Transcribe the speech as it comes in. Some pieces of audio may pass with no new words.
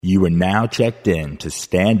You are now checked in to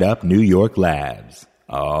Stand Up New York Labs.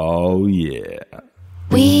 Oh, yeah.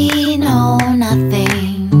 We know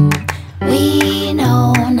nothing. We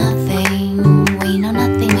know nothing. We know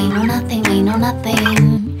nothing. We know nothing. We know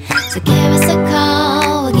nothing. So give us a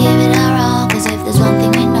call. We'll give it our all. 'Cause if there's one thing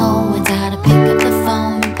we know, it's how to pick up the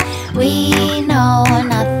phone. We know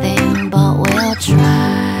nothing, but we'll try.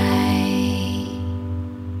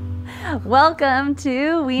 Welcome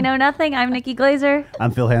to We Know Nothing. I'm Nikki Glazer.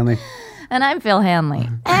 I'm Phil Hanley. And I'm Phil Hanley.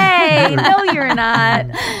 Hey, no, you're not.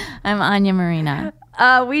 I'm Anya Marina.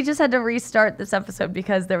 We just had to restart this episode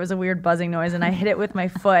because there was a weird buzzing noise and I hit it with my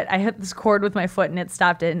foot. I hit this cord with my foot and it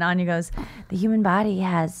stopped it. And Anya goes, the human body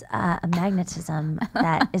has a magnetism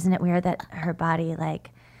that, isn't it weird that her body It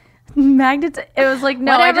was like,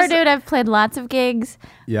 no, Whatever, dude. I've played lots of gigs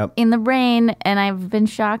Yep. in the brain, and I've been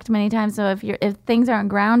shocked many times. So if things aren't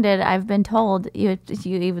grounded, I've been told you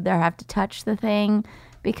either have to touch the thing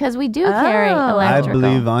because we do carry I electrical.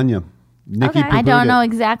 believe Anya. Nikki Okay. I don't poo-pooed know it.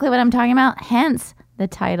 exactly what I'm talking about. Hence the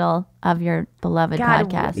title of your beloved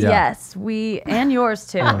podcast. Yeah. Yes, and yours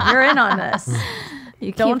too. You're in on this.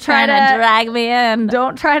 You Don't keep try trying to- to drag me in.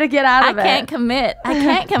 Don't try to get out I of it. can't commit. I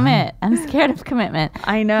can't commit. I'm scared of commitment.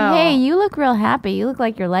 I know. Hey, you look real happy. You look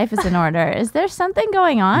like your life is in order. Is there something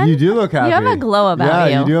going on? You do look happy. You have a glow about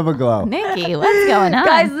yeah, you. you do have a glow. Nikki, what's going on?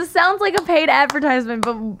 Guys, this sounds like a paid advertisement,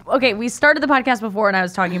 but okay, we started the podcast before and I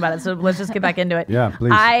was talking about it, so let's just get back into it. Yeah,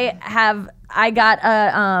 please. I got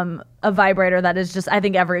a vibrator that is just I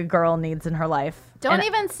think every girl needs in her life. Don't And-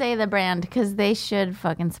 even say the brand because they should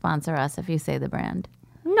fucking sponsor us if you say the brand.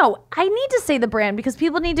 No, I need to say the brand because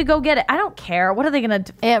people need to go get it. I don't care. What are they gonna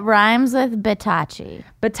do? It rhymes with Bitachi.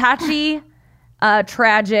 Batachi,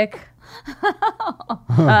 tragic,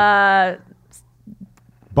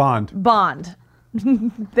 Bond. Bond.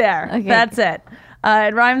 There. Okay. That's it.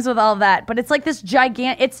 It rhymes with all that. But it's like this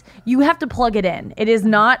you have to plug it in. It is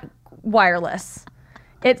not wireless.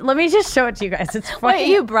 Let me just show it to you guys. It's fucking. Wait,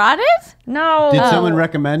 you brought it? No. Did someone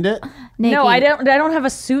recommend it? Nikki, No, I don't have a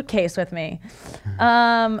suitcase with me.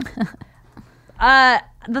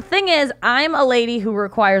 The thing is, I'm a lady who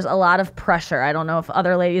requires a lot of pressure. I don't know if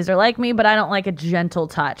other ladies are like me, but I don't like a gentle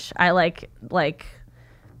touch. I like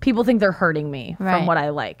people think they're hurting me from Right. what I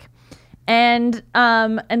like. And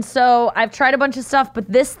so I've tried a bunch of stuff, but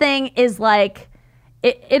this thing is like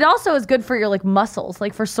it also is good for your muscles, I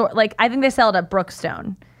think they sell it at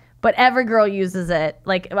Brookstone. But every girl uses it.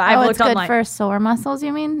 I've Oh, looked it's good online. for sore muscles,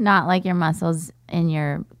 you mean? Not like your muscles in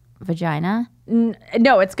your vagina?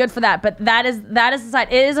 No, it's good for that, but that is the size.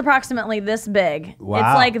 It is approximately this big. Wow.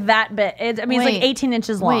 It's like that big. It's like Wait. 18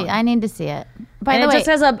 inches long. Wait, I need to see it. By and the it way, just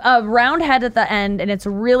has a round head at the end, and it's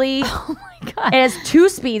really. oh my God. It has two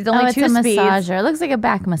speeds, only it's two a speeds. massager. It looks like a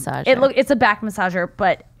back massager. It's a back massager,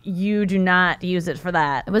 but you do not use it for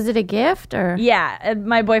that. Was it a gift or? Yeah,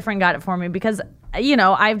 my boyfriend got it for me because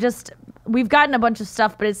we've gotten a bunch of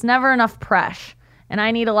stuff, but it's never enough pressure, and I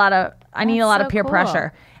need a lot of so peer cool.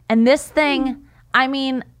 pressure. And this thing,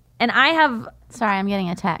 and I have. Sorry, I'm getting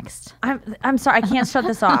a text. I'm sorry, I can't shut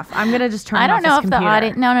this off. I'm gonna just turn. I don't know off if this the computer.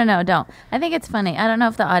 audience. No, don't. I think it's funny. I don't know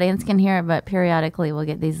if the audience can hear it, but periodically we'll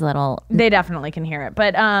get these little. They definitely can hear it,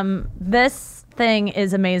 but this thing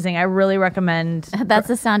is amazing. I really recommend. That's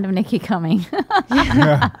the sound of Nikki coming.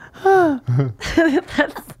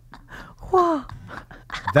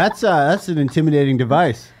 That's an intimidating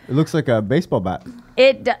device. It looks like a baseball bat.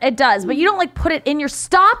 It does, but you don't put it in your.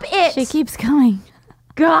 Stop it! She keeps going.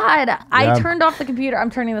 God, I Yeah. turned off the computer. I'm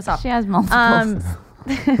turning this off. She has multiples.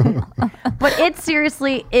 But it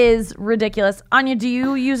seriously is ridiculous. Anya, do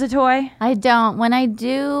you use a toy? I don't. When I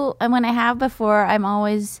do, and when I have before, I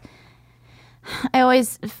always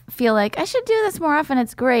feel like I should do this more often.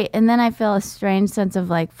 It's great, and then I feel a strange sense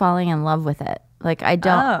of falling in love with it. I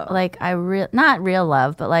don't not real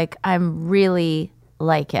love, but I'm really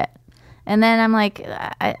like it. And then I'm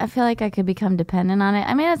I feel like I could become dependent on it.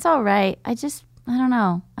 I mean, it's all right. I don't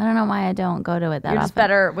know. I don't know why I don't go to it that You're often. just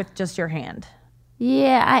better with just your hand.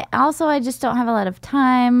 Yeah, I just don't have a lot of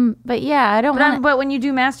time. But yeah, I don't want. But when you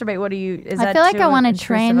do masturbate, what do you? Is I that feel like too I wanna intrusive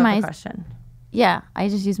train of a my- question? Yeah, I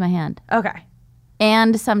just use my hand. Okay.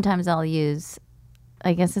 And sometimes I'll use,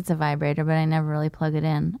 I guess it's a vibrator, but I never really plug it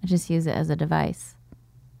in. I just use it as a device,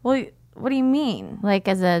 Well, what do you mean?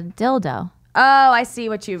 as a dildo. Oh, I see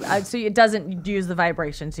what you. So it doesn't use the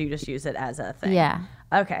vibration, so you just use it as a thing. Yeah.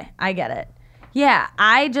 Okay, I get it. Yeah,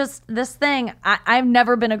 this thing, I've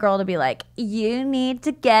never been a girl to be like, you need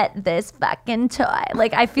to get this fucking toy.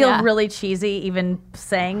 I feel Yeah. really cheesy even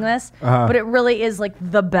saying this, but it really is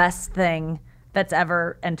the best thing that's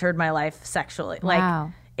ever entered my life sexually.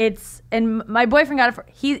 Wow. and my boyfriend got it for,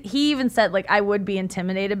 he even said like, I would be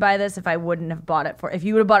intimidated by this if I wouldn't have bought it if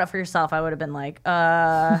you would have bought it for yourself, I would have been like,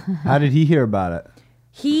 How did he hear about it?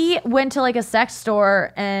 He went to like a sex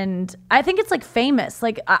store, and I think it's like famous.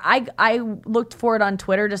 Like I looked for it on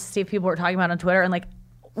Twitter just to see if people were talking about it on Twitter, and like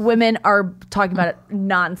women are talking about it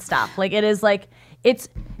nonstop. Like it is like, it's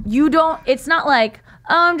not like,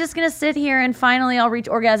 oh, I'm just going to sit here and finally I'll reach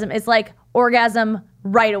orgasm. It's like orgasm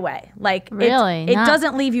right away. Like really, it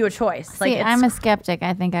doesn't leave you a choice. See, like I'm a skeptic.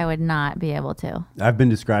 I think I would not be able to. I've been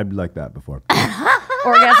described like that before.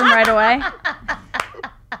 Orgasm right away.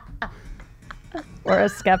 Or a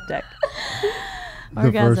skeptic.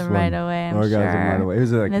 Orgasm right away, I'm orgasm sure. right away. It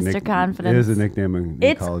was like Mr. Confidence. It was a nickname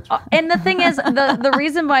in college. And the thing is, the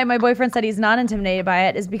reason why my boyfriend said he's not intimidated by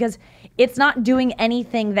it is because it's not doing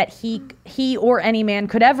anything that he or any man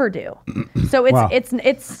could ever do. So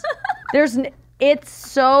it's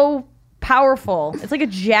so powerful. It's like a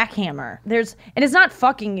jackhammer. And it's not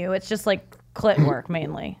fucking you. It's just like clit work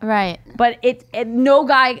mainly. Right. But no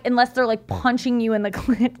guy, unless they're like punching you in the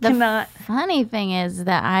clit, cannot. Funny thing is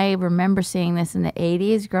that I remember seeing this in the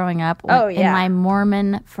 80s growing up in my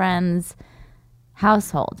Mormon friends'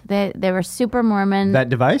 household. They were super Mormon. That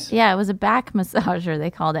device? Yeah, it was a back massager,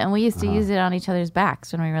 they called it. And we used to use it on each other's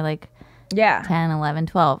backs when we were like 10, 11,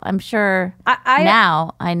 12. I'm sure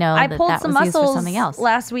now I know I that pulled that some was used for muscles something else.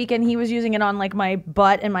 last week, and he was using it on like my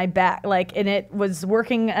butt and my back, like, and it was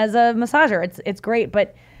working as a massager. It's great.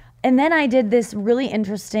 And then I did this really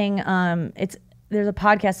interesting. There's a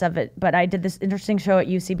podcast of it, but I did this interesting show at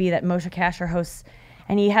UCB that Moshe Kasher hosts,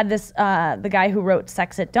 and he had this the guy who wrote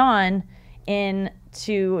Sex at Dawn in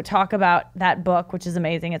to talk about that book, which is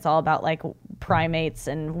amazing. It's all about like primates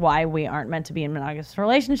and why we aren't meant to be in monogamous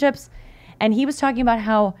relationships. And he was talking about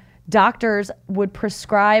how doctors would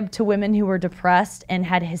prescribe to women who were depressed and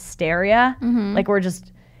had hysteria. Mm-hmm. Like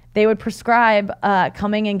they would prescribe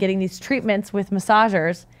coming and getting these treatments with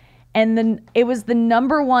massagers. And then it was the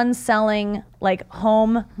number one selling like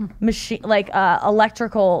home machine, like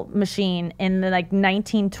electrical machine in the like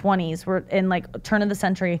 1920s, were in like turn of the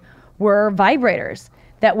century, were vibrators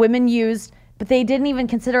that women used, but they didn't even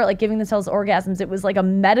consider it like giving themselves orgasms. It was like a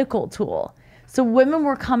medical tool. So women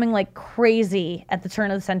were coming like crazy at the turn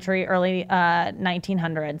of the century, early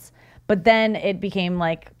 1900s. But then it became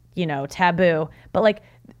like, taboo. But like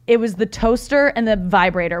it was the toaster and the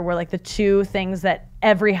vibrator were like the two things that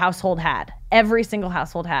every household had. Every single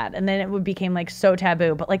household had. And then it became like so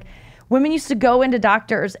taboo. But like women used to go into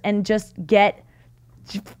doctors and just get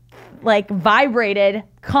like vibrated,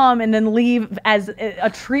 come, and then leave as a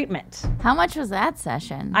treatment. How much was that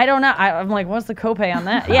session? I don't know. I'm like, what's the copay on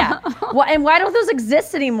that? Yeah. And why don't those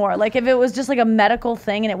exist anymore? Like if it was just like a medical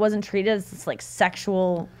thing and it wasn't treated as this like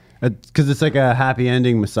sexual. Because it's like a happy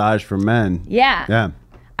ending massage for men. Yeah. Yeah.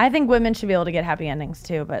 I think women should be able to get happy endings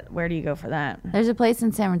too, but where do you go for that? There's a place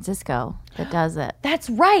in San Francisco that does it. That's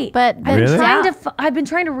right. But I've been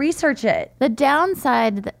trying to research it. The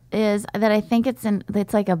downside is that I think it's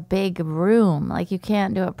like a big room. Like you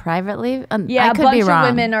can't do it privately. Yeah, I could a bunch be wrong. of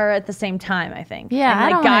women are at the same time, I think. Yeah, and, I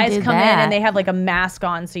like don't wanna guys do come that. in and they have like a mask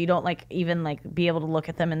on, so you don't like even like be able to look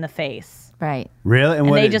at them in the face. Right. Really?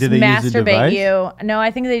 And they just do they use the masturbate device? you. No, I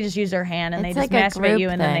think they just use their hand and It's they just like a masturbate you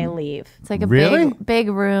group and then they thing. leave. It's like a Really? big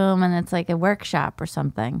room, and it's like a workshop or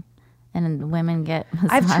something. And then women get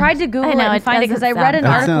I've massaged. tried to Google I it know, and find it because I doesn't read an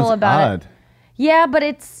sound That article sounds about odd. it. Yeah, but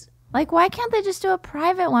it's like, why can't they just do a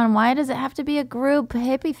private one? Why does it have to be a group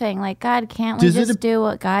hippie thing? Like, God, can't we Does it just do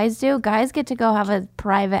what guys do? Guys get to go have a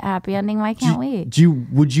private happy ending. Why can't we?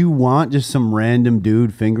 Would you want just some random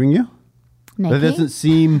dude fingering you? Nikki? That doesn't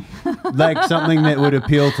seem like something that would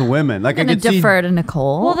appeal to women. Like I'm I going could to see. defer to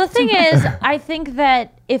Nicole. well, the thing is, I think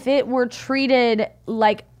that if it were treated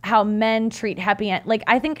like how men treat happy like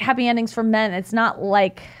I think happy endings for men, it's not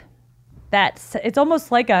like that. It's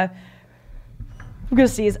almost like a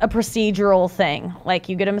procedural thing. Like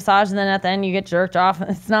you get a massage and then at the end you get jerked off.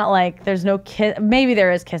 It's not like there's no kiss. Maybe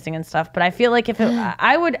there is kissing and stuff, but I feel like if it,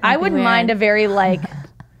 I wouldn't mind a very like.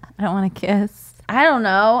 I don't want to kiss. I don't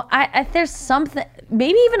know. I there's something,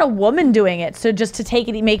 maybe even a woman doing it. So just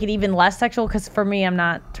to make it even less sexual. Because for me, I'm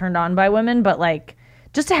not turned on by women, but like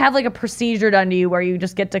just to have like a procedure done to you where you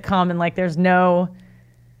just get to come and like there's no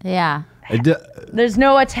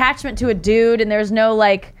attachment to a dude and there's no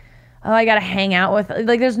like, oh, I gotta hang out with,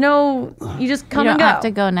 like there's no, you just come You and don't go. have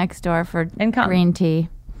to go next door for And come. green tea,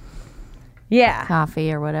 Yeah.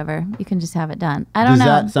 coffee, or whatever. You can just have it done. I don't Does know.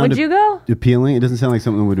 that sound Would you go? appealing? It doesn't sound like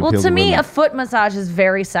something that would appeal Well, to me, women. a foot massage is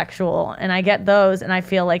very sexual, and I get those, and I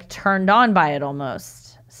feel like turned on by it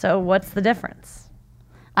almost. So what's the difference?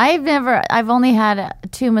 I've only had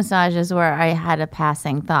 2 massages where I had a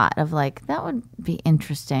passing thought of like, that would be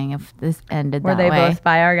interesting if this ended Were that they way. both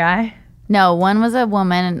by our guy? No, one was a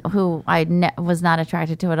woman who I was not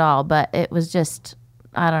attracted to at all, but it was just,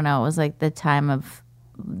 I don't know, it was like the time of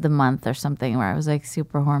the month or something where I was like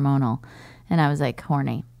super hormonal and I was like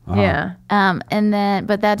horny. Yeah.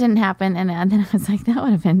 But that didn't happen. And then I was like, that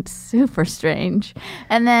would have been super strange.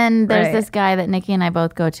 And then there's Right. this guy that Nikki and I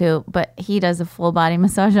both go to, but he does a full body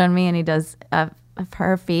massage on me and he does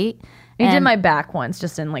her feet. He did And my back once,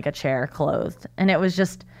 just in like a chair, clothed, and it was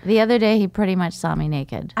just. the other day, he pretty much saw me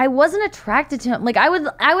naked. I wasn't attracted to him. Like I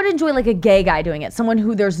would enjoy like a gay guy doing it. Someone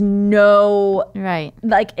who there's no Right.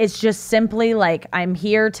 like it's just simply like I'm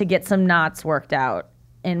here to get some knots worked out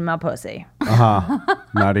in my pussy.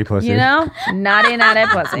 Naughty pussy. You know, naughty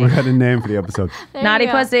pussy, We had a name for the episode. naughty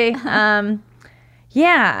you go. pussy.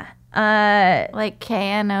 Yeah. Like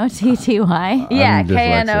KNOTTY. Yeah,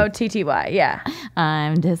 dyslexic. KNOTTY. Yeah,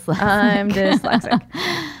 I'm dyslexic. I'm dyslexic.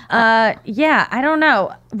 Yeah, I don't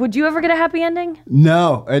know. Would you ever get a happy ending?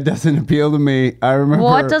 No, it doesn't appeal to me. I remember.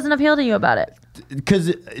 What doesn't appeal to you about it?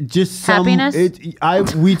 Because just some,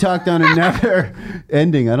 Happiness? We talked on another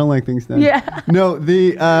ending. I don't like things done. Yeah. No,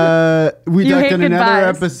 we You talked hate on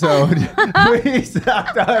another goodbyes. episode. We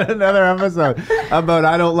talked on another episode about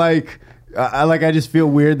I don't like. I just feel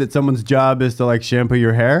weird that someone's job is to like shampoo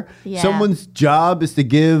your hair. Yeah. Someone's job is to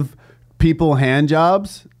give people hand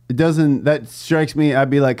jobs. It doesn't. That strikes me. I'd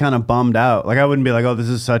be like kind of bummed out. Like I wouldn't be like, oh, this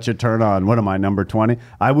is such a turn on. What am I, number 20?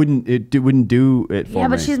 I wouldn't. It wouldn't do it for me. Yeah,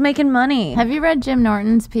 but she's making money. Have you read Jim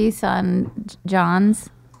Norton's piece on Johns?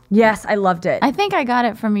 Yes, I loved it. I think I got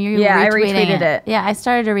it from you. Yeah, I retweeting retweeted it. Yeah, I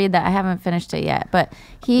started to read that. I haven't finished it yet, but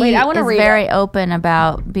he Wait, I wanna is read very it. open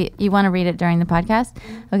about. You want to read it during the podcast?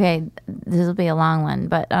 Okay, this will be a long one,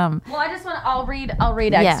 but well, I just want. I'll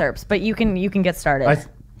read Yeah. excerpts, but you can get started.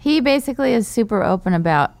 he basically is super open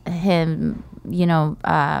about him,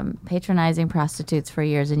 patronizing prostitutes for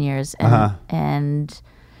years and years, and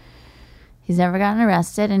he's never gotten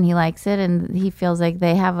arrested, and he likes it, and he feels like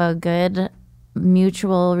they have a good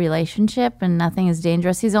mutual relationship, and nothing is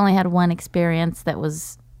dangerous. He's only had one experience that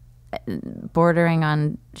was bordering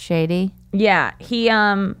on shady. Yeah, he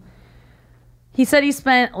said he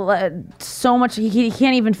spent so much. He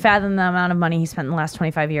can't even fathom the amount of money he spent in the last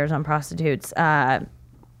 25 years on prostitutes.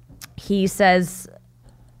 He says,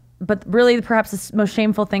 but really, perhaps the most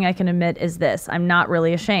shameful thing I can admit is this: I'm not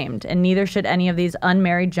really ashamed, and neither should any of these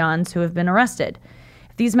unmarried Johns who have been arrested.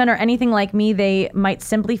 If these men are anything like me, they might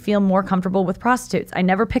simply feel more comfortable with prostitutes. I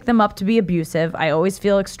never pick them up to be abusive. I always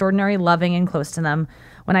feel extraordinarily loving and close to them.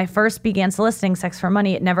 When I first began soliciting sex for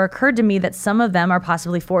money, it never occurred to me that some of them are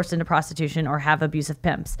possibly forced into prostitution or have abusive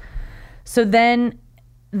pimps. So then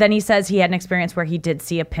he says he had an experience where he did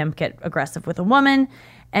see a pimp get aggressive with a woman.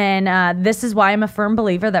 And this is why I'm a firm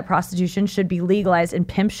believer that prostitution should be legalized and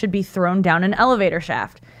pimps should be thrown down an elevator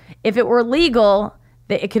shaft. If it were legal,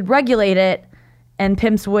 it could regulate it, and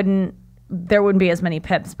there wouldn't be as many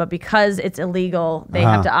pimps. But because it's illegal, they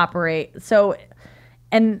have to operate. So,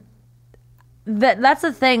 and that's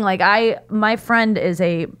the thing. Like my friend is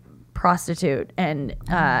a prostitute, and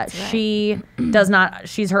she does not.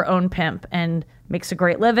 She's her own pimp and makes a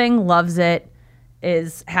great living, loves it,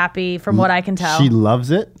 is happy from what I can tell. She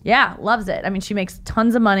loves it. Yeah, loves it. I mean, she makes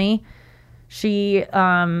tons of money. She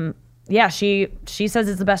says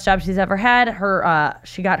it's the best job she's ever had.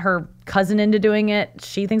 She got her cousin into doing it.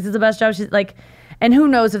 She thinks it's the best job. She's like, and who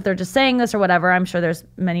knows if they're just saying this or whatever. I'm sure there's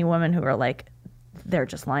many women who are like, they're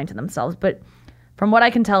just lying to themselves. But from what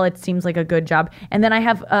I can tell, it seems like a good job. And then I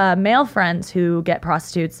have male friends who get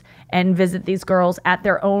prostitutes and visit these girls at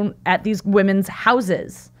these women's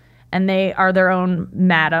houses. And they are their own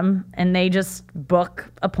madam, and they just book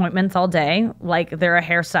appointments all day. Like they're a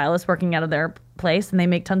hairstylist working out of their place, and they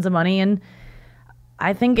make tons of money. And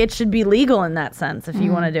I think it should be legal in that sense if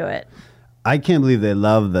you want to do it. I can't believe they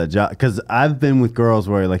love the job, because I've been with girls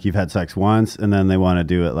where like you've had sex once and then they want to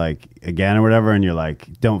do it like again or whatever, and you're like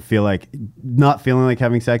not feeling like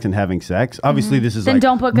having sex and having sex. Obviously, this is Then like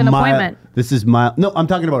don't book an appointment. This is no. I'm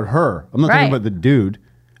talking about her. I'm not Right. talking about the dude.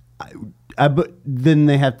 But then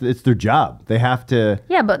they have to. It's their job. They have to.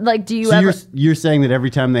 Yeah, but like, do you So ever? you're saying that every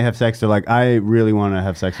time they have sex, they're like, I really want to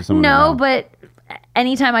have sex with someone. No, now. but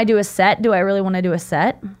anytime I do a set, do I really want to do a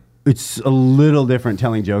set? It's a little different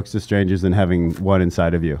telling jokes to strangers than having one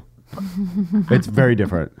inside of you. It's very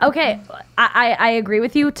different. Okay, I agree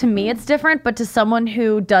with you. To me, it's different, but to someone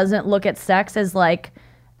who doesn't look at sex as like,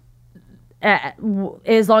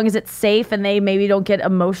 as long as it's safe and they maybe don't get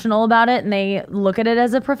emotional about it and they look at it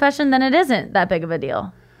as a profession, then it isn't that big of a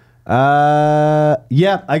deal.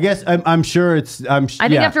 Yeah, I guess I'm sure it's. I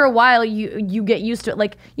think after a while you get used to it.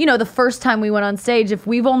 Like, the first time we went on stage, if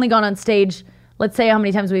we've only gone on stage, let's say how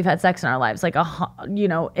many times we've had sex in our lives, like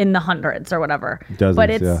in the hundreds or whatever. Dozens, but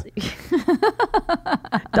it's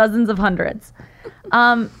dozens of hundreds.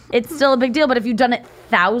 It's still a big deal. But if you've done it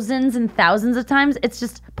thousands and thousands of times, it's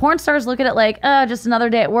just porn stars look at it like, oh, just another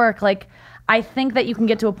day at work. Like, I think that you can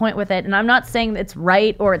get to a point with it, and I'm not saying it's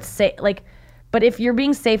right or it's safe. Like, but if you're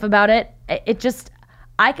being safe about it, it just.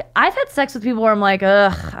 I've had sex with people where I'm like,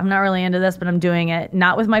 ugh, I'm not really into this, but I'm doing it.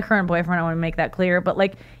 Not with my current boyfriend. I want to make that clear. But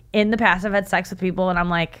like in the past, I've had sex with people, and I'm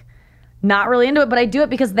like, not really into it, but I do it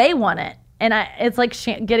because they want it, and it's like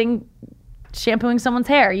shampooing someone's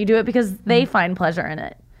hair. You do it because they find pleasure in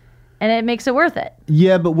it, and it makes it worth it.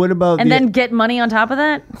 Yeah, but what about then get money on top of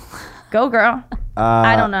that? Go, girl.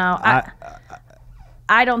 I don't know.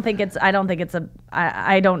 I don't think it's I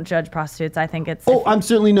don't judge prostitutes. I think it's. Oh, I'm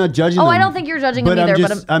certainly not judging them. I don't think you're judging them either.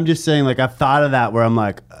 But I'm just saying, like, I've thought of that where I'm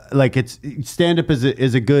like it's stand-up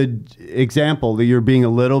is a good example that you're being a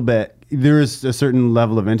little bit. There is a certain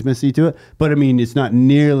level of intimacy to it, but I mean, it's not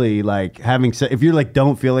nearly like having sex. If you're like,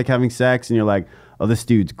 don't feel like having sex and you're like, oh, this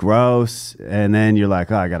dude's gross, and then you're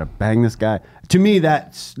like, oh, I gotta bang this guy. To me,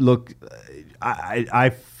 I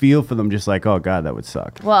feel for them just like, oh God, that would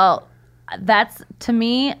suck. Well, that's, to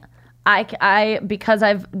me, I because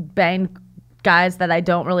I've banged guys that I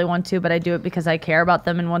don't really want to, but I do it because I care about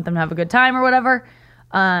them and want them to have a good time or whatever.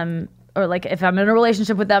 Or like if I'm in a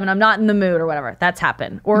relationship with them and I'm not in the mood or whatever, that's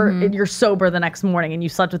happened. Or you're sober the next morning and you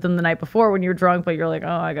slept with them the night before when you're drunk, but you're like, oh,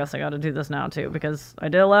 I guess I got to do this now too because I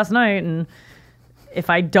did it last night. And if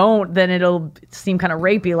I don't, then it'll seem kind of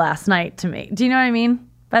rapey last night to me. Do you know what I mean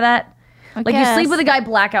by that? Like you sleep with a guy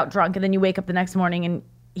blackout drunk and then you wake up the next morning and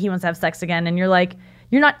he wants to have sex again, and you're like,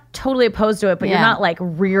 you're not totally opposed to it, but you're not like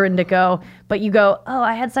rearing to go, but you go, oh,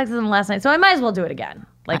 I had sex with him last night, so I might as well do it again.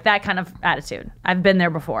 Like that kind of attitude. I've been there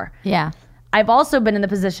before. Yeah. I've also been in the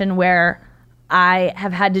position where I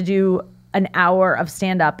have had to do an hour of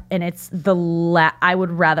stand-up, and it's I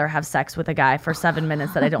would rather have sex with a guy for 7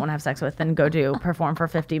 minutes that I don't want to have sex with than perform for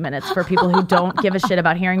 50 minutes for people who don't give a shit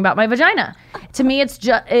about hearing about my vagina. To me,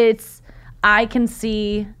 I can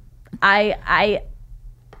see,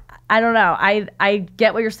 I don't know. I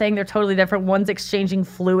get what you're saying. They're totally different. One's exchanging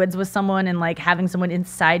fluids with someone and like having someone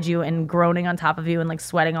inside you and groaning on top of you and like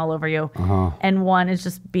sweating all over you. And one is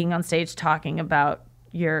just being on stage talking about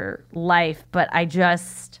your life. But I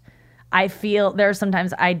feel there are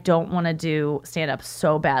sometimes I don't want to do stand up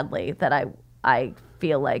so badly that I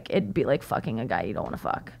feel like it'd be like fucking a guy you don't want to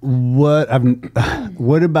fuck.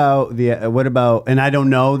 What about, and I don't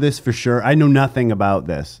know this for sure. I know nothing about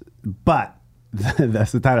this, but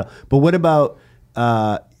that's the title. But what about,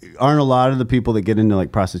 aren't a lot of the people that get into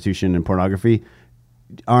like prostitution and pornography,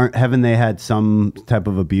 haven't they had some type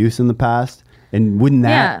of abuse in the past? And wouldn't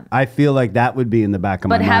that, yeah. I feel like that would be in the back of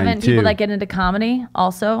my mind too. But haven't people that get into comedy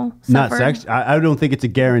also suffered? Not sex. I don't think it's a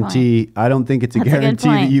guarantee. I don't think it's a guarantee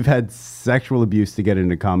that you've had sexual abuse to get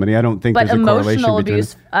into comedy. I don't think there's a correlation between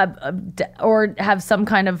abuse or have some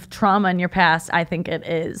kind of trauma in your past. I think it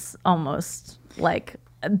is almost like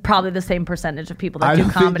probably the same percentage of people that do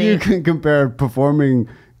comedy. I don't think you can compare performing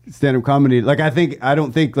stand-up comedy. Like I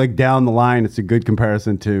don't think like down the line it's a good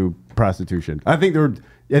comparison to prostitution. I think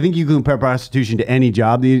you can compare prostitution to any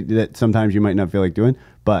job that sometimes you might not feel like doing.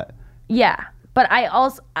 But yeah, but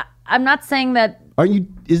I'm not saying that.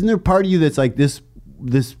 Isn't there part of you that's like this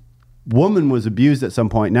woman was abused at some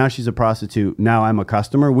point. Now she's a prostitute. Now I'm a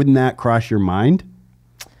customer. Wouldn't that cross your mind?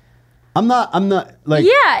 I'm not like.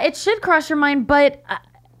 Yeah, it should cross your mind, but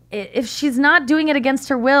if she's not doing it against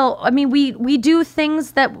her will, I mean, we do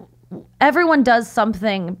things that everyone does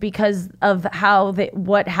something because of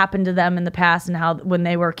what happened to them in the past and how when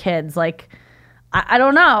they were kids. Like, I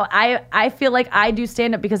don't know. I feel like I do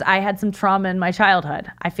stand up because I had some trauma in my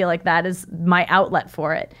childhood. I feel like that is my outlet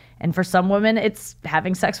for it. And for some women, it's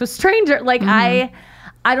having sex with strangers. Like I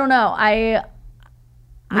don't know.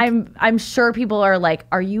 I'm sure people are like,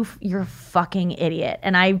 you're a fucking idiot.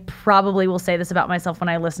 And I probably will say this about myself when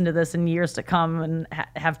I listen to this in years to come and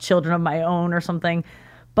have children of my own or something.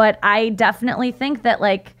 But I definitely think that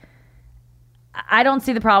like, I don't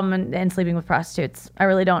see the problem in sleeping with prostitutes. I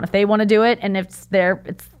really don't. If they want to do it and it's their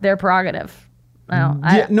prerogative. No,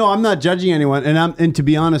 I'm not judging anyone. And to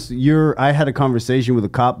be honest, I had a conversation with a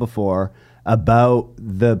cop before about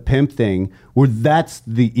the pimp thing, where that's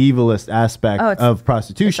the evilest aspect of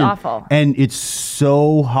prostitution. It's awful. And it's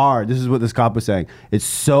so hard. This is what this cop was saying. It's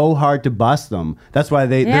so hard to bust them. That's why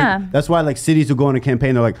that's why like cities will go on a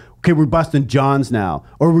campaign. They're like, okay, we're busting Johns now,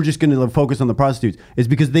 or we're just going to focus on the prostitutes. It's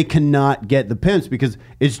because they cannot get the pimps, because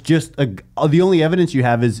it's just the only evidence you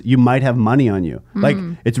have is you might have money on you. Like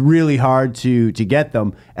it's really hard to get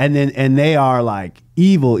them, and they are like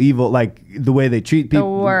evil, like the way they treat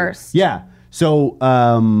people. The worst. Yeah. So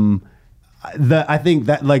I think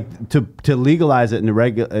that like to legalize it and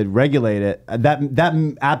regulate it,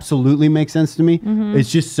 that absolutely makes sense to me.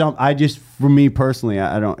 It's just for me personally,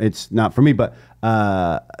 I don't. It's not for me, but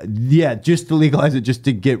just to legalize it, just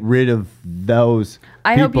to get rid of those.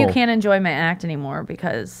 I hope you can't enjoy my act anymore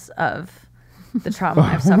because of the trauma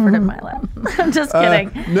I've suffered in my life. I'm just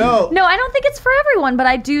kidding. No, I don't think it's for everyone, but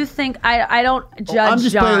I do think I don't judge. I'm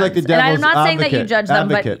just playing like the devil's and I'm not saying that you judge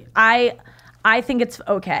advocate. them, but I think it's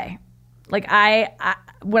okay. Like I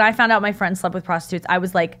when I found out my friend slept with prostitutes, I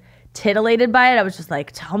was like titillated by it. I was just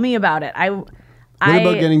like, tell me about it. What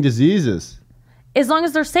about getting diseases? As long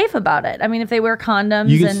as they're safe about it. I mean, if they wear condoms,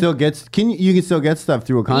 you can still get stuff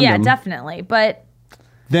through a condom. Yeah, definitely. But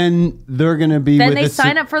then they're going to be. Then they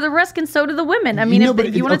sign up for the risk, and so do the women. I mean,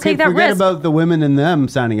 if you want to take that forget risk. about the women and them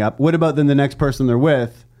signing up. What about then the next person they're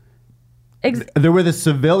with? They're with a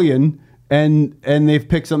civilian. And they've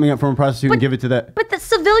picked something up from a prostitute and give it to that. But the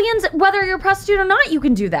civilians, whether you're a prostitute or not, you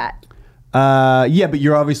can do that. Yeah, but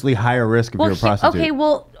you're obviously higher risk if you're a prostitute. Okay,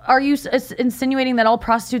 well, are you insinuating that all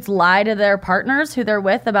prostitutes lie to their partners who they're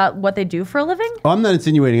with about what they do for a living? Oh, I'm not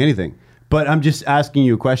insinuating anything, but I'm just asking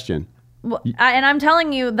you a question. Well, and I'm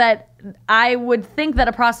telling you that I would think that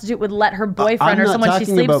a prostitute would let her boyfriend or someone she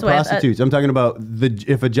sleeps with. I'm not talking about prostitutes. I'm talking about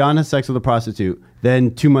if a John has sex with a prostitute,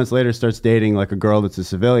 then 2 months later starts dating like a girl that's a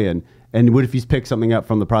civilian. And what if he's picked something up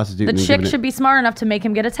from the prostitute? The chick should be smart enough to make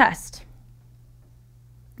him get a test.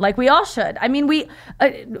 Like we all should. I mean,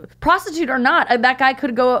 prostitute or not, that guy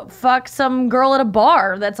could go fuck some girl at a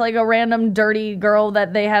bar that's like a random dirty girl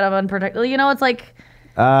that they had unprotected. You know, it's like...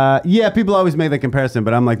 people always make that comparison,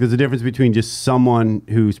 but I'm like, there's a difference between just someone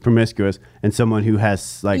who's promiscuous and someone who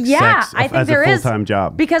has like sex as a full-time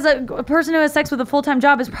job. Because a person who has sex with a full-time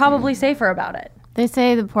job is probably safer about it. They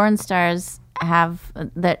say the porn stars have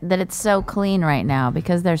that it's so clean right now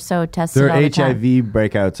because they're so tested. There are all the time. HIV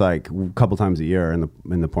breakouts like a couple times a year in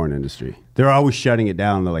the porn industry. They're always shutting it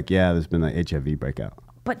down. They're like, yeah, there's been an HIV breakout.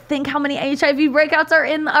 But think how many HIV breakouts are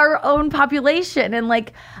in our own population, and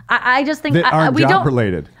like I just think that aren't job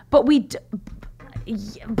related. But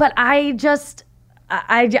I just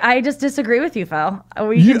disagree with you, Phil.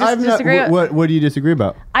 What do you disagree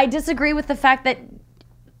about? I disagree with the fact that.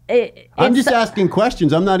 I'm just asking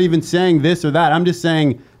questions. I'm not even saying this or that. I'm just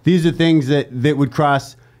saying these are things that would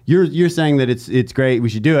cross. You're saying that it's great. We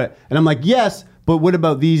should do it, and I'm like, yes. But what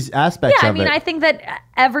about these aspects of it? Yeah, I mean, I think that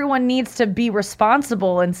everyone needs to be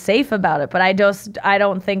responsible and safe about it. But I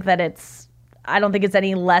don't think it's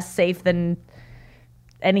any less safe than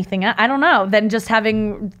anything. I don't know, than just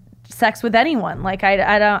having sex with anyone. Like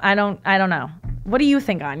I don't know. What do you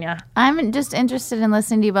think, Anya? I'm just interested in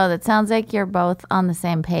listening to you both. It sounds like you're both on the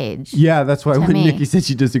same page. Yeah, that's why when Nikki said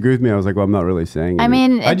she disagreed with me, I was like, well, I'm not really saying anything. I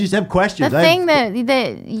mean, I just have questions. The thing that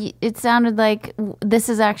it sounded like this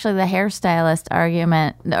is actually the hairstylist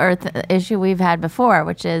argument or issue we've had before,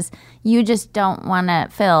 which is you just don't want to,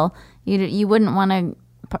 Phil, you wouldn't want to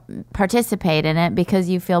participate in it because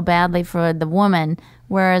you feel badly for the woman.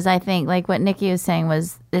 Whereas I think like what Nikki was saying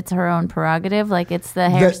was it's her own prerogative. Like it's the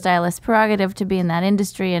hairstylist's prerogative to be in that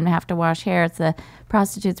industry and have to wash hair. It's the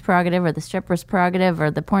prostitute's prerogative or the stripper's prerogative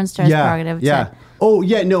or the porn star's prerogative. Yeah.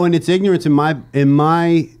 And it's ignorance in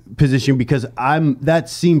my position because that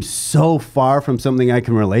seems so far from something I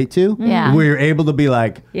can relate to. Yeah. Where you're able to be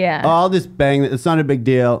like, yeah, I'll just bang it. It's not a big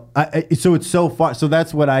deal. So it's so far. So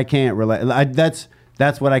that's what I can't relate.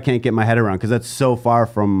 That's what I can't get my head around because that's so far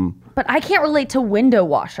from. But I can't relate to window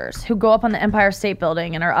washers who go up on the Empire State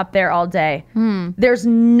Building and are up there all day. There's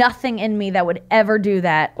nothing in me that would ever do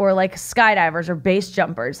that, or like skydivers or base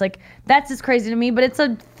jumpers. Like that's just crazy to me, but it's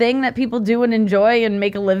a thing that people do and enjoy and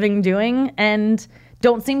make a living doing and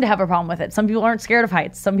don't seem to have a problem with it. Some people aren't scared of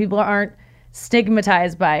heights. Some people aren't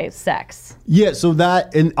stigmatized by sex. Yeah, so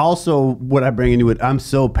that, and also what I bring into it, I'm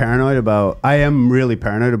so paranoid about, I am really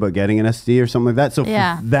paranoid about getting an STD or something like that. So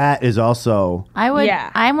that is also.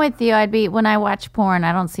 I'm with you. When I watch porn,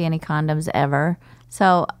 I don't see any condoms ever.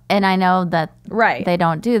 So, and I know that they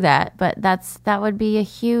don't do that, but that would be a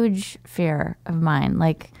huge fear of mine.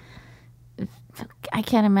 Like, I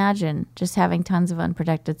can't imagine just having tons of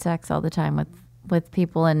unprotected sex all the time with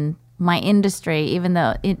people in my industry, even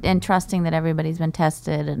though and trusting that everybody's been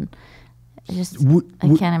tested, and I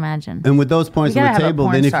can't imagine. And with those points on the table,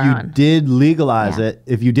 then if you did legalize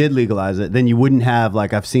it, then you wouldn't have,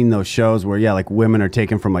 like, I've seen those shows where like women are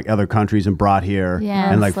taken from like other countries and brought here,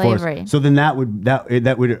 and like slavery. Forced. So then that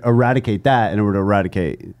would eradicate that, and it would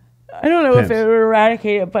eradicate. I don't know pimps. if it would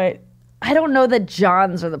eradicate it, but I don't know that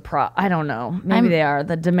Johns are the I don't know. Maybe they are.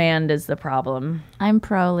 The demand is the problem. I'm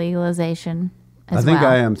pro legalization. I think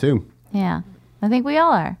I am too. Yeah, I think we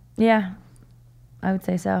all are. Yeah, I would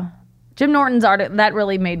say so. Jim Norton's article, that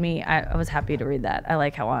really made me, I was happy to read that. I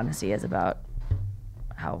like how honest he is about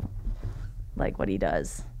how, like, what he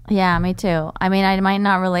does. Yeah, me too. I mean, I might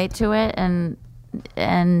not relate to it, and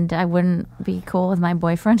I wouldn't be cool with my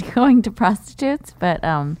boyfriend going to prostitutes, but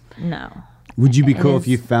no. Would you be cool if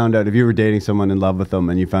you found out, if you were dating someone in love with them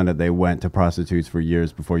and you found out they went to prostitutes for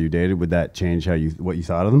years before you dated? Would that change what you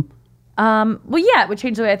thought of them? Well, yeah, it would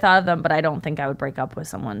change the way I thought of them, but I don't think I would break up with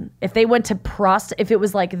someone. If they went to if it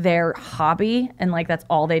was like their hobby and like that's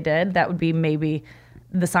all they did, that would be maybe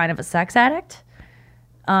the sign of a sex addict.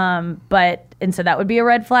 And so that would be a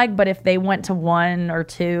red flag. But if they went to one or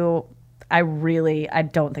two, I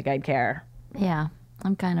don't think I'd care. Yeah,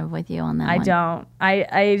 I'm kind of with you on that. I don't. I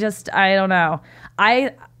don't know.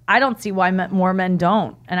 I don't see why more men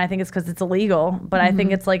don't, and I think it's because it's illegal. But I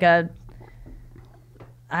think it's like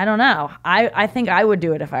I don't know. I think I would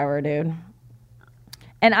do it if I were a dude.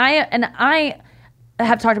 And I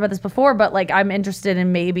have talked about this before, but like I'm interested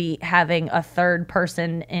in maybe having a third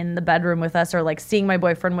person in the bedroom with us, or like seeing my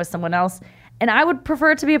boyfriend with someone else. And I would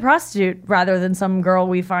prefer it to be a prostitute rather than some girl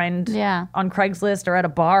we find on Craigslist or at a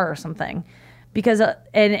bar or something. Because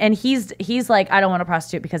and he's like, I don't want a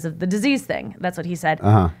prostitute because of the disease thing. That's what he said.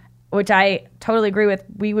 Which I totally agree with.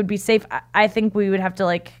 We would be safe. I think we would have to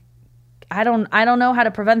like, I don't know how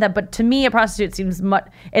to prevent that, but to me, a prostitute seems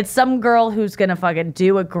it's some girl who's gonna fucking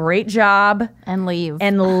do a great job and leave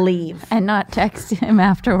and not text him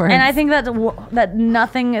afterwards. And I think that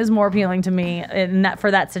nothing is more appealing to me for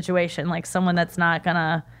that situation. Like someone that's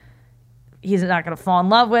he's not gonna fall in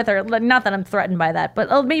love with, or not that I'm threatened by that,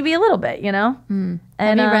 but maybe a little bit, you know. And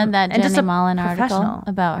have you read that Jenny Mullen article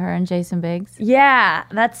about her and Jason Biggs? Yeah,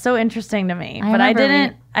 that's so interesting to me. But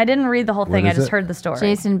I didn't read the whole thing. I just heard the story.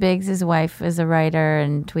 Jason Biggs, his wife, is a writer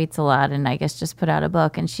and tweets a lot, and I guess just put out a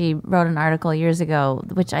book. And she wrote an article years ago,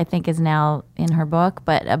 which I think is now in her book,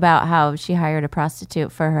 but about how she hired a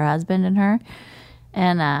prostitute for her husband and her.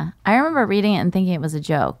 And I remember reading it and thinking it was a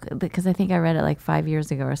joke, because I think I read it like 5 years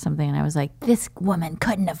ago or something, and I was like, this woman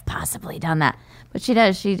couldn't have possibly done that. But she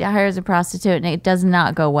does. She hires a prostitute, and it does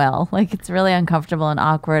not go well. Like, it's really uncomfortable and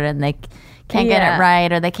awkward, and they can't get it right,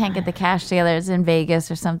 or they can't get the cash together. It's in Vegas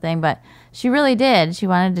or something. But she really did. She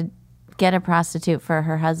wanted to get a prostitute for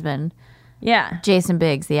her husband. Yeah. Jason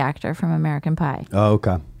Biggs, the actor from American Pie. Oh,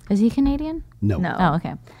 okay. Is he Canadian? No. Oh,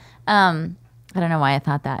 okay. I don't know why I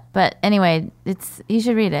thought that. But anyway, you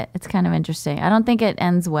should read it. It's kind of interesting. I don't think it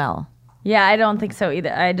ends well. Yeah, I don't think so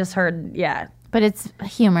either. I just heard, But it's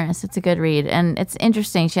humorous. It's a good read. And it's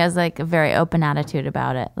interesting. She has like a very open attitude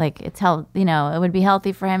about it. Like it would be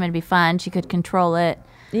healthy for him. It'd be fun. She could control it.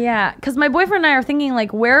 Yeah, because my boyfriend and I are thinking,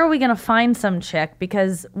 like, where are we going to find some chick?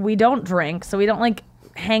 Because we don't drink, so we don't, like,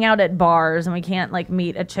 hang out at bars, and we can't, like,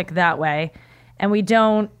 meet a chick that way. And we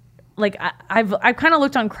don't, like, I've kind of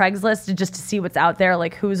looked on Craigslist just to see what's out there,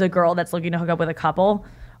 like, who's a girl that's looking to hook up with a couple,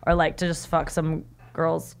 or, like, to just fuck some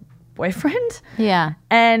girl's boyfriend. Yeah.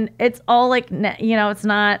 And it's all, like, it's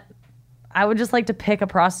not, I would just like to pick a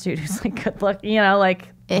prostitute who's, like, good looking,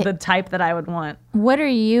 the type that I would want. What are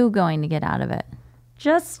you going to get out of it?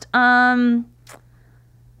 Just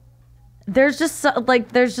there's just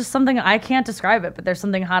something, I can't describe it, but there's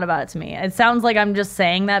something hot about it to me. It sounds like I'm just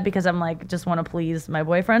saying that because I'm like just want to please my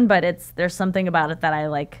boyfriend, but there's something about it that I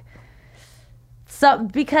like. So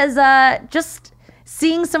because just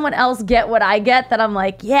seeing someone else get what I get, that I'm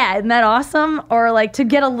like, yeah, isn't that awesome? Or like to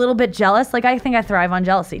get a little bit jealous. Like I think I thrive on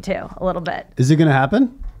jealousy too, a little bit. Is it gonna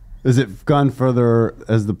happen? Has it gone further,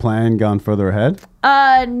 as the plan gone further ahead?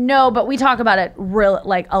 No, but we talk about it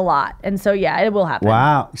a lot. And so, yeah, it will happen.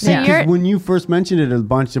 Wow. See, because when you first mentioned it a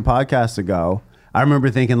bunch of podcasts ago, I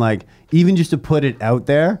remember thinking, like, even just to put it out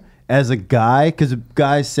there as a guy, because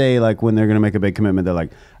guys say, like, when they're going to make a big commitment, they're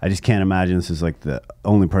like, I just can't imagine this is, like, the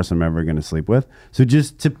only person I'm ever going to sleep with. So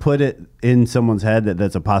just to put it in someone's head that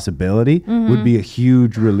that's a possibility would be a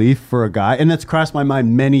huge relief for a guy. And that's crossed my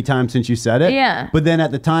mind many times since you said it. Yeah. But then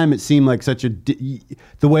at the time, it seemed like the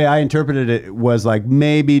way I interpreted it was like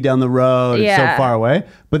maybe down the road, it's so far away.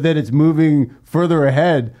 But then it's moving further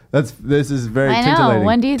ahead. This is very titillating.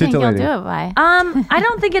 When do you think you'll do it by? I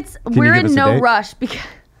don't think we're in no rush because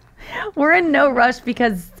we're in no rush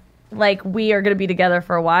because like we are going to be together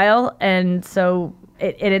for a while, and so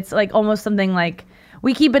it's like almost something like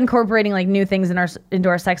we keep incorporating like new things into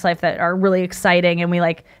our sex life that are really exciting, and we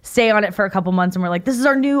like stay on it for a couple months, and we're like, this is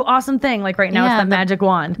our new awesome thing. Like right now, it's that magic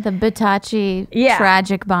wand, the Butachi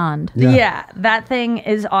tragic bond. Yeah, that thing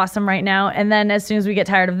is awesome right now. And then as soon as we get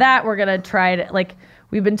tired of that, we're gonna try to like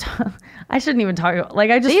we've been. I shouldn't even talk about like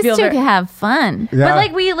I just These feel two can have fun. But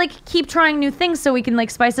like we like keep trying new things so we can like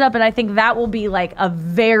spice it up, and I think that will be like a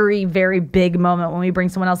very very big moment when we bring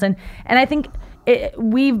someone else in, and I think.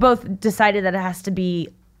 We've both decided that it has to be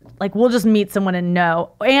like we'll just meet someone and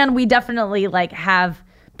know, and we definitely like have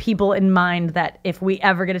people in mind that if we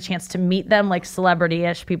ever get a chance to meet them, like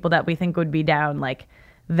celebrity-ish people that we think would be down, like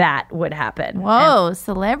that would happen. Whoa,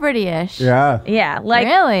 celebrity-ish. Yeah, like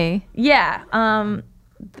really, yeah.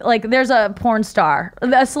 Like there's a porn star,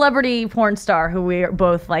 a celebrity porn star who we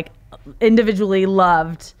both like individually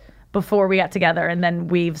loved before we got together, and then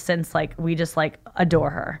we've since like we just like adore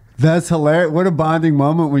her. That's hilarious. What a bonding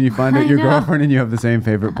moment when you find out your girlfriend and you have the same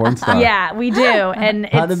favorite porn star. Yeah, we do. And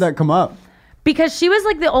how did that come up? Because she was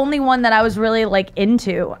like the only one that I was really like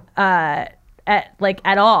into at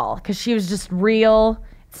all, because she was just real.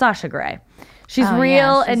 Sasha Grey. She's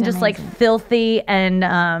real and just amazing. Like filthy, and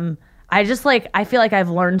I just like I feel like I've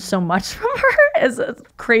learned so much from her, as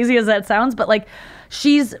crazy as that sounds, but like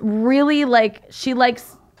she's really like she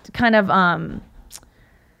likes kind of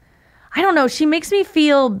I don't know, she makes me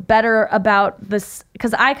feel better about this,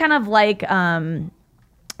 because I kind of like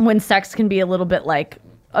when sex can be a little bit like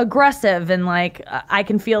aggressive, and like I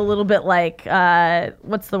can feel a little bit like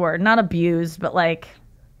what's the word, not abused, but like,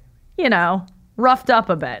 you know, roughed up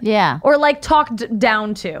a bit, or like talked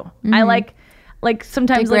down to. Mm-hmm. I like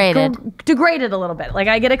sometimes degraded a little bit, like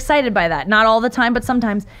I get excited by that, not all the time but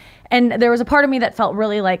sometimes. And there was a part of me that felt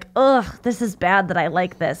really like, ugh, this is bad that I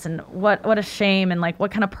like this, and what a shame, and like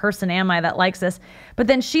what kind of person am I that likes this? But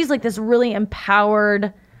then she's like this really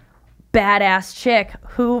empowered, badass chick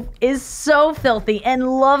who is so filthy and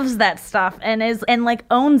loves that stuff and like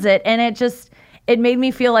owns it, and it made me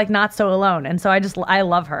feel like not so alone. And so I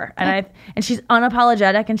love her, and she's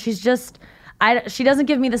unapologetic, and she's just she doesn't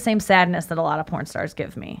give me the same sadness that a lot of porn stars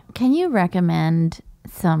give me. Can you recommend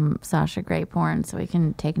some Sasha Grey porn so we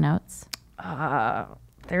can take notes?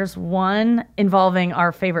 There's one involving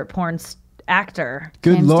our favorite porn actor.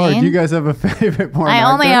 Good James Lord, Dean? you guys have a favorite porn actor?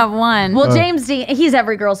 I only have one. Well, James Dean, he's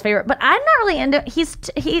every girl's favorite, but I'm not really into. He's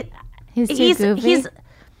too goofy.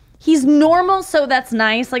 He's normal, so that's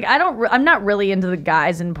nice. Like I'm not really into the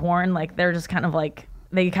guys in porn. Like they're just kind of like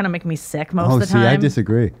they kind of make me sick most of the time. I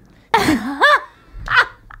disagree.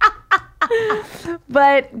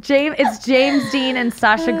 But it's James Dean and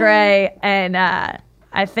Sasha Grey, and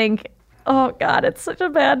I think, oh God, it's such a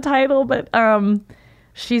bad title, but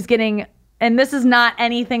she's getting, and this is not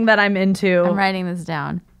anything that I'm into. I'm writing this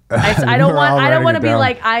down. I don't want to be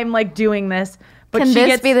like I'm like doing this. But can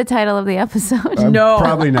this be the title of the episode? No,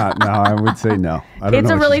 probably not. No, I would say no. It's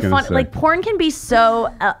a really fun. Like porn can be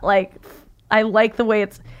so like I like the way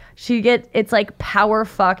it's like power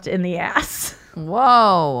fucked in the ass.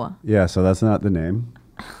 Whoa. Yeah, so that's not the name.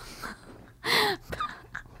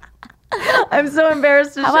 I'm so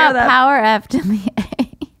embarrassed to How share about that. Power F'd in the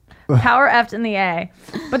A? Power F'd in the A.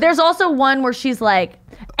 But there's also one where she's like,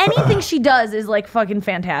 anything she does is like fucking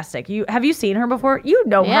fantastic. Have you seen her before? You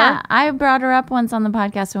know her. Yeah, I brought her up once on the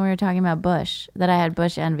podcast when we were talking about Bush, that I had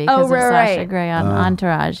Bush envy because of Sasha Grey on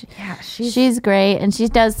Entourage. Yeah, she's great, and she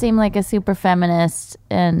does seem like a super feminist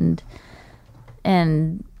and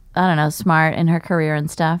I don't know, smart in her career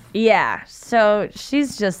and stuff. Yeah, so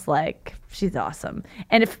she's just like, she's awesome.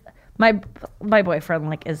 And if my boyfriend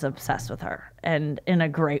like is obsessed with her, and in a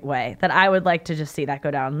great way, that I would like to just see that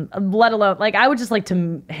go down, let alone like I would just like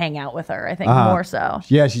to hang out with her, I think more so.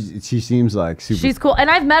 Yeah, she seems like super. She's cool, and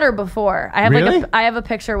I've met her before. I have really? I have a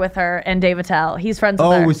picture with her and Dave Attell. He's friends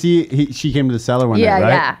with her. Oh, was she came to the cellar one day, right?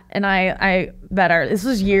 Yeah, and I met her. This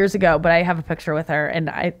was years ago, but I have a picture with her, and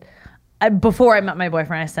I before I met my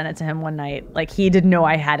boyfriend, I sent it to him one night. Like he didn't know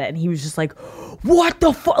I had it, and he was just like, "What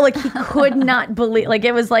the fuck?" Like he could not believe. Like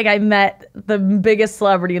it was like I met the biggest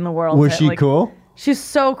celebrity in the world. Was she like, cool? She's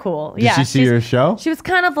so cool. Did she see your show? She was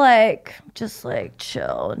kind of like just like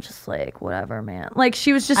chill and just like whatever, man. Like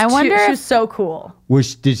she was just. I wonder she was so cool.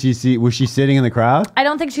 Was she sitting in the crowd? I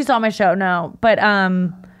don't think she saw my show, no. But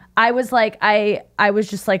I was like, I was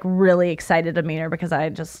just like really excited to meet her because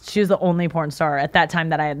she was the only porn star at that time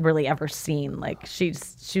that I had really ever seen. Like she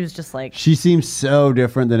was just like. She seems so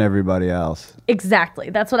different than everybody else. Exactly.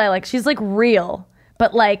 That's what I like. She's like real,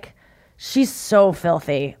 but like she's so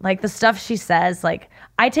filthy. Like the stuff she says, like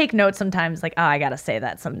I take notes sometimes, like, oh, I gotta say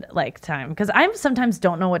that some like time, because I sometimes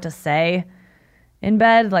don't know what to say in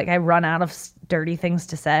bed. Like I run out of dirty things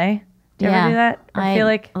to say. Do you ever do that? I feel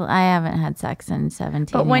like I haven't had sex in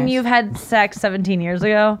 17 But when years. you've had sex 17 years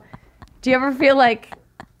ago, do you ever feel like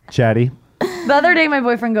Chatty. the other day my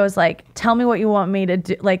boyfriend goes like, tell me what you want me to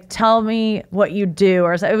do, like tell me what you do,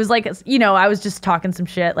 or so. It was like, you know, I was just talking some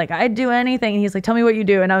shit like I'd do anything, and he's like, tell me what you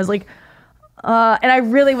do, and I was like, and I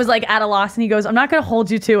really was like at a loss, and he goes, I'm not gonna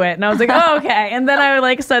hold you to it, and I was like, oh, okay. And then I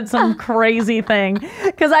like said some crazy thing,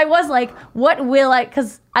 because I was like, what will I,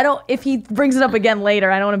 because I don't, if he brings it up again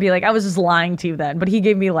later, I don't want to be like, I was just lying to you then, but he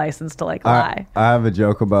gave me license to like lie. I have a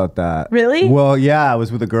joke about that. Really? Well, yeah, I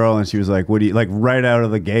was with a girl and she was like, what do you, like right out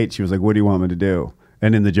of the gate, she was like, what do you want me to do?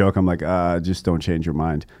 And in the joke, I'm like, just don't change your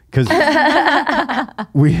mind. Because I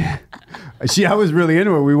was really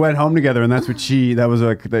into it. We went home together, and that's what she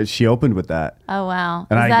opened with that. Oh, wow.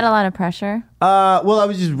 And Is that a lot of pressure? Well, I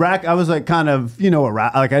was just I was like kind of, you know,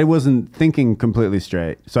 like I wasn't thinking completely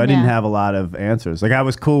straight. So I didn't have a lot of answers. Like I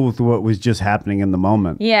was cool with what was just happening in the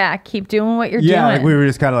moment. Yeah, keep doing what you're doing. Yeah, like we were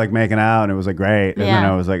just kind of like making out, and it was like great. And then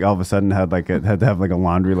Yeah. I was like, all of a sudden had to have like a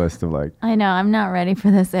laundry list of like. I know. I'm not ready for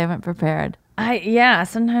this. I haven't prepared.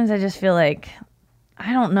 Sometimes I just feel like,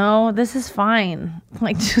 I don't know, this is fine.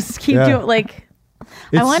 Like just keep doing, like.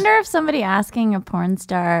 I wonder if somebody asking a porn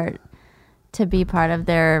star to be part of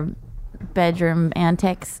their bedroom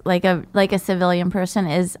antics, like a civilian person,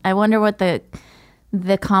 is. I wonder what the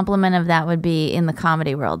compliment of that would be in the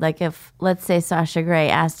comedy world. Like if, let's say, Sasha Grey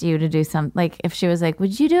asked you to do something, like if she was like,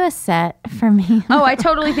 would you do a set for me? Oh, I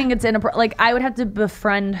totally think it's inappropriate. Like I would have to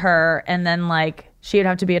befriend her, and then like she would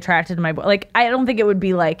have to be attracted to my boy. Like I don't think it would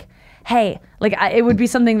be like, hey, like it would be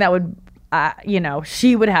something that would. You know,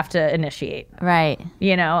 she would have to initiate. Right.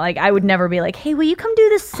 You know, like I would never be like, hey, will you come do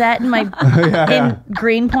this set in my in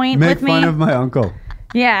Greenpoint Make with me? fun of my uncle.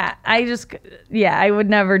 Yeah, I would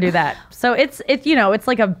never do that. So it's you know, it's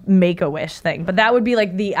like a Make-A-Wish thing, but that would be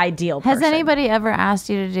like the ideal person. Has anybody ever asked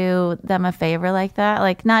you to do them a favor like that?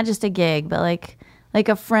 Like not just a gig, but like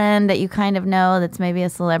a friend that you kind of know that's maybe a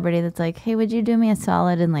celebrity that's like, hey, would you do me a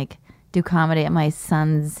solid and like do comedy at my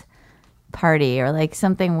son's party, or like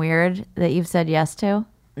something weird that you've said yes to?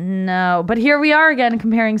 No, but here we are again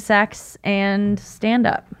comparing sex and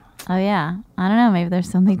stand-up. Oh yeah, I don't know. Maybe there's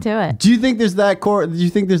something to it. Do you think there's that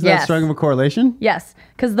that strong of a correlation? Yes,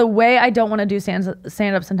 because the way I don't want to do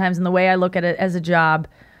stand-up sometimes, and the way I look at it as a job,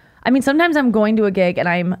 I mean, sometimes I'm going to a gig and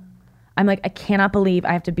I'm like, I cannot believe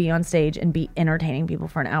I have to be on stage and be entertaining people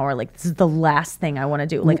for an hour. Like this is the last thing I want to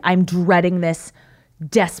do. Like I'm dreading this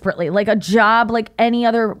desperately, like a job, like any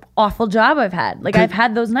other awful job I've had. Like I've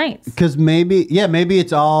had those nights. Because maybe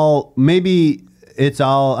it's all,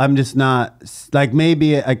 I'm just not, like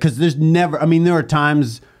maybe, because there's never, I mean, there are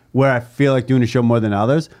times where I feel like doing a show more than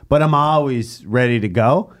others, but I'm always ready to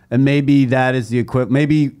go. And maybe that is the equivalent.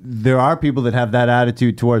 Maybe there are people that have that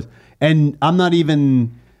attitude towards, and I'm not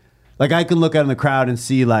even, like I can look out in the crowd and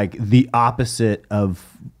see like the opposite of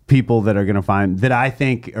people that are going to find that I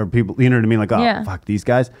think are people, you know what I mean? Like, oh, fuck these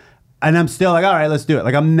guys. And I'm still like, all right, let's do it.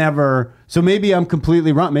 Like I'm never, so maybe I'm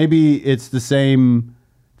completely wrong. Maybe it's the same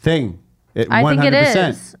thing. I think it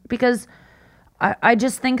is, because I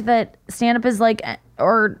just think that stand-up is like,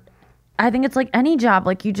 or I think it's like any job.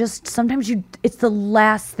 Like you just, sometimes it's the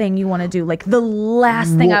last thing you want to do. Like the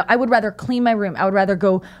last thing. I would rather clean my room. I would rather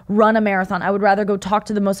go run a marathon. I would rather go talk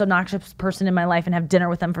to the most obnoxious person in my life and have dinner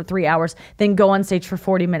with them for 3 hours than go on stage for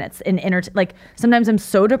 40 minutes and like sometimes I'm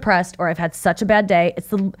so depressed or I've had such a bad day. It's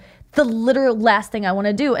the literal last thing I want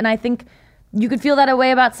to do. And I think you could feel that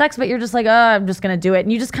way about sex, but you're just like, oh, I'm just going to do it.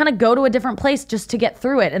 And you just kind of go to a different place just to get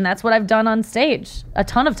through it. And that's what I've done on stage a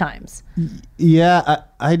ton of times. Yeah,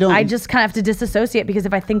 I don't. I just kind of have to disassociate, because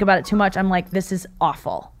if I think about it too much, I'm like, this is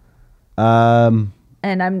awful. Yeah,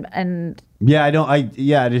 I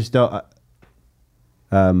just don't.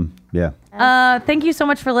 Yeah. Thank you so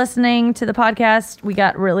much for listening to the podcast. We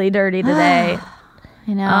got really dirty today.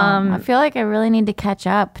 I know. I feel like I really need to catch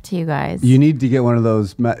up to you guys. You need to get one of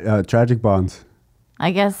those tragic bonds. I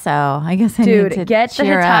guess so. I guess I need to get the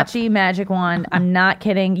cheer Hitachi up. magic wand. I'm not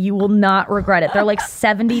kidding. You will not regret it. They're like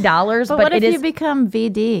 $70, but what if you become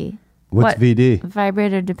VD? What's VD?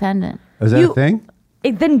 Vibrator dependent. Is that a thing?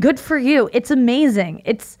 Then good for you. It's amazing.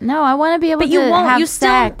 No, I want to be able to have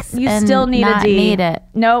sex. You still need a D. Need it.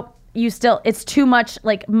 Nope. It's too much.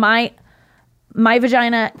 Like my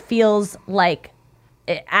vagina feels like,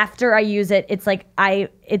 after I use it, it's like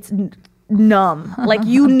it's numb. Like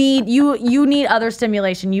you need other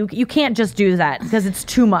stimulation. You can't just do that because it's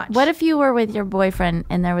too much. What if you were with your boyfriend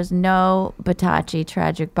and there was no Hitachi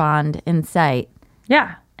tragic bond in sight?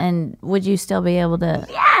 Yeah. And would you still be able to?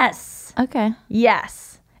 Yes. Okay.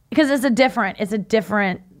 Yes. Because it's a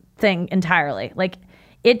different thing entirely. Like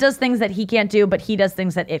it does things that he can't do, but he does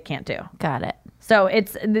things that it can't do. Got it. So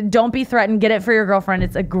don't be threatened. Get it for your girlfriend.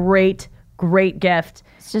 It's a great gift.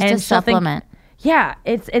 It's just a supplement.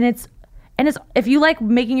 It's if you like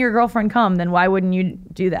making your girlfriend come, then why wouldn't you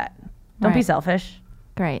do that? Don't be Right. selfish.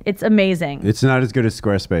 Great. It's amazing. It's not as good as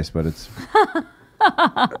Squarespace, but it's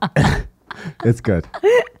it's good.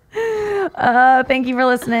 Thank you for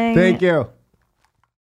listening. Thank you.